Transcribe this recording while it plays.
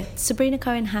Sabrina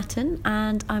Cohen-Hatton,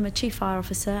 and I'm a Chief Fire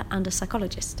Officer and a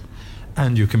psychologist.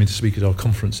 And you're coming to speak at our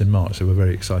conference in March, so we're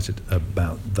very excited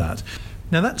about that.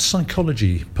 Now, that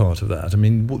psychology part of that, I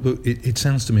mean, it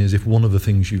sounds to me as if one of the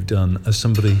things you've done as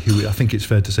somebody who I think it's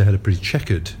fair to say had a pretty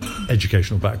checkered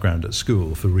educational background at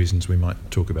school for reasons we might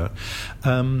talk about,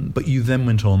 but you then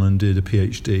went on and did a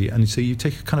PhD, and so you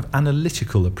take a kind of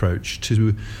analytical approach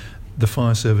to the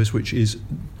fire service, which is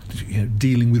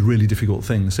dealing with really difficult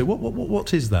things. So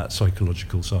what is that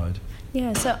psychological side?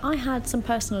 Yeah, so I had some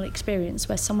personal experience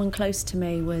where someone close to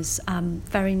me was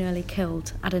very nearly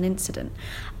killed at an incident.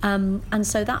 And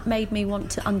so that made me want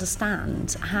to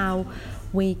understand how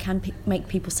we can make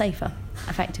people safer,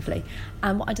 effectively.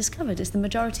 And what I discovered is the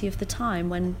majority of the time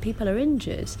when people are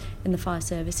injured in the fire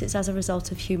service, it's as a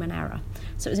result of human error.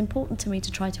 So it was important to me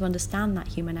to try to understand that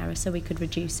human error so we could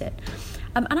reduce it.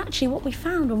 And actually what we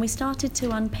found when we started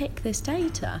to unpick this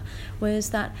data was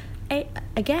that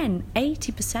again,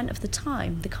 80% of the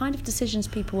time, the kind of decisions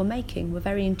people were making were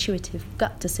very intuitive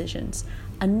gut decisions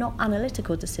and not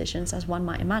analytical decisions, as one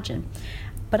might imagine.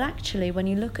 But actually, when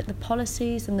you look at the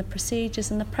policies and the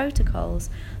procedures and the protocols,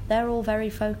 they're all very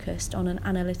focused on an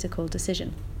analytical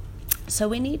decision. So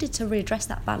we needed to readdress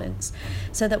that balance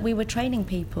so that we were training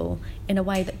people in a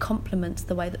way that complements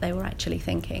the way that they were actually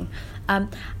thinking. And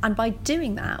by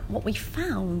doing that, what we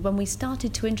found when we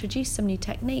started to introduce some new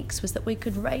techniques was that we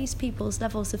could raise people's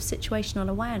levels of situational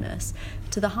awareness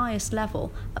to the highest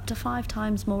level, up to 5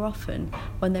 times more often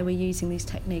when they were using these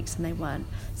techniques than they weren't.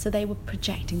 So they were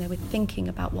projecting, they were thinking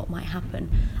about what might happen,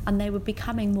 and they were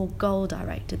becoming more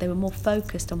goal-directed. They were more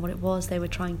focused on what it was they were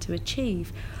trying to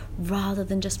achieve, rather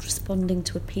than just responding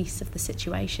to a piece of the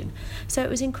situation. So it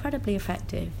was incredibly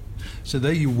effective. So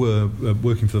there you were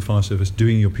working for the fire service,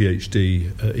 doing your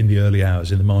PhD in the early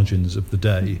hours, in the margins of the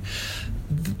day.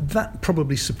 That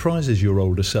probably surprises your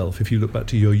older self if you look back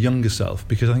to your younger self,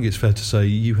 because I think it's fair to say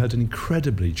you had an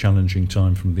incredibly challenging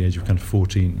time from the age of kind of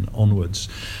 14 onwards.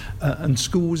 And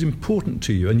school was important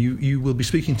to you, and you will be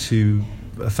speaking to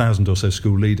 1,000 or so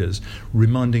school leaders,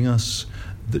 reminding us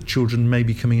that children may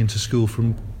be coming into school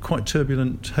from quite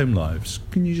turbulent home lives.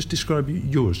 Can you just describe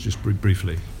yours just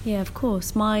briefly? Yeah, of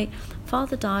course. My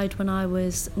father died when I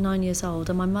was 9 years old,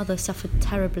 and my mother suffered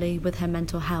terribly with her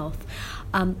mental health,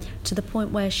 to the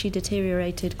point where she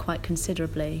deteriorated quite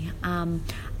considerably.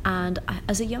 And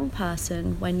as a young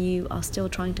person, when you are still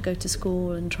trying to go to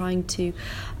school and trying to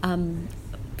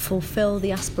fulfill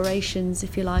the aspirations,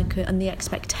 if you like, and the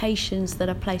expectations that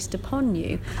are placed upon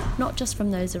you, not just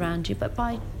from those around you, but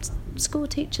by school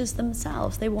teachers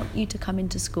themselves. They want you to come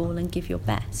into school and give your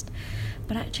best.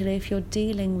 But actually, if you're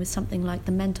dealing with something like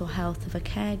the mental health of a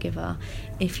caregiver,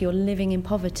 if you're living in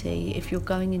poverty, if you're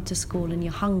going into school and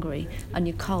you're hungry and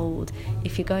you're cold,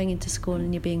 if you're going into school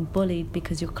and you're being bullied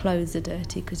because your clothes are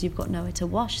dirty because you've got nowhere to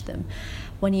wash them,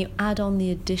 when you add on the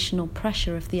additional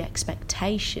pressure of the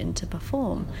expectation to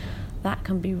perform, that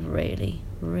can be really,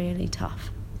 really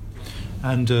tough.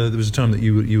 And there was a time that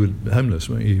you were homeless,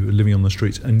 weren't you? You were living on the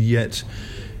streets, and yet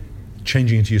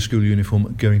changing into your school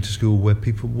uniform, going to school where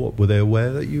people, were they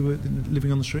aware that you were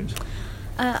living on the streets?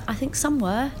 I think some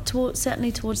were,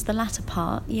 certainly towards the latter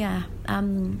part, yeah.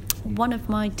 One of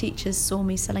my teachers saw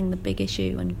me selling the Big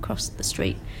Issue and crossed the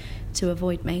street to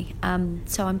avoid me.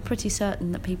 So I'm pretty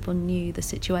certain that people knew the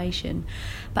situation.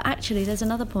 But actually, there's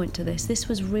another point to this. This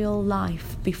was real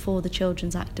life before the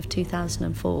Children's Act of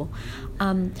 2004.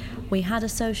 We had a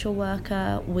social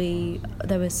worker.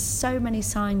 There were so many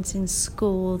signs in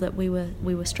school that we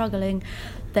were struggling.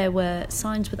 There were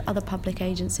signs with other public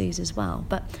agencies as well.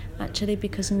 But actually,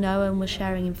 because no one was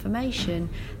sharing information,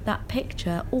 that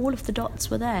picture, all of the dots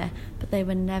were there, but they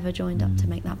were never joined up to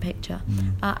make that picture.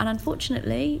 And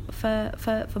unfortunately, for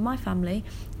my family,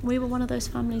 we were one of those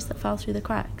families that fell through the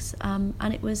cracks.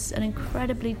 And it was an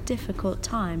incredibly difficult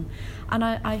time. And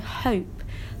I hope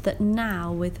that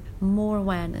now, with more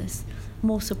awareness,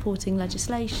 more supporting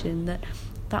legislation,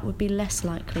 that would be less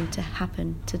likely to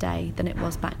happen today than it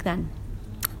was back then.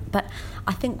 But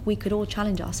I think we could all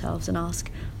challenge ourselves and ask,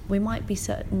 we might be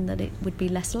certain that it would be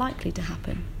less likely to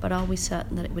happen, but are we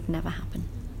certain that it would never happen?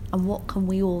 And what can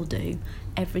we all do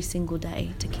every single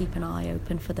day to keep an eye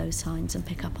open for those signs and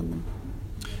pick up on them?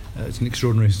 It's an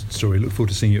extraordinary story. Look forward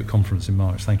to seeing you at conference in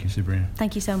March. Thank you, Sabrina.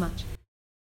 Thank you so much.